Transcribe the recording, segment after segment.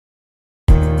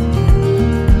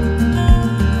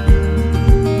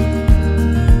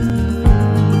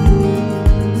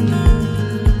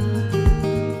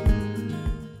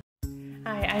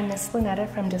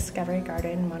Splanetta from Discovery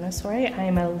Garden Montessori. I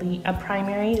am a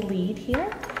primary lead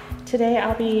here. Today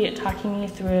I'll be talking you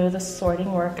through the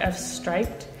sorting work of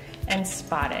striped and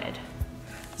spotted.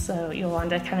 So you'll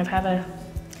want to kind of have a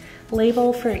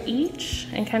label for each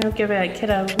and kind of give a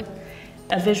kiddo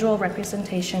a visual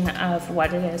representation of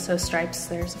what it is. So stripes,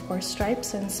 there's of course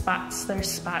stripes, and spots, there's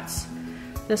spots.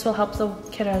 This will help the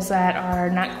kiddos that are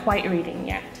not quite reading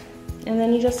yet. And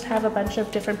then you just have a bunch of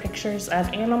different pictures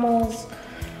of animals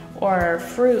or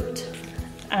fruit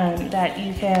that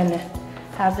you can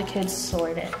have the kids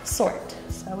sort.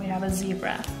 So we have a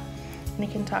zebra, and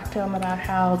you can talk to them about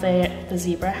how the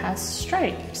zebra has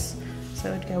stripes.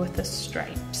 So it would go with the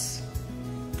stripes.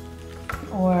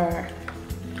 Or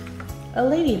a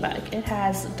ladybug, it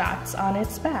has dots on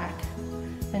its back.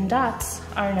 And dots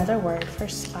are another word for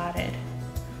spotted.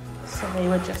 So they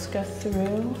would just go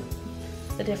through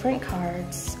the different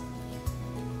cards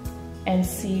and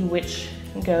see which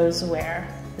goes where.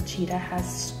 The cheetah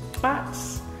has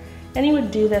spots. And you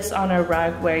would do this on a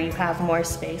rug where you have more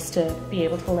space to be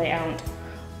able to lay out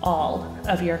all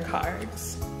of your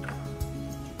cards.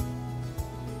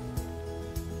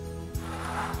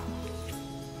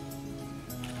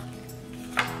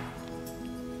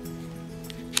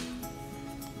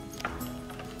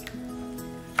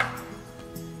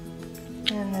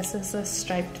 And this is the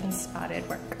striped and spotted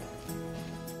work.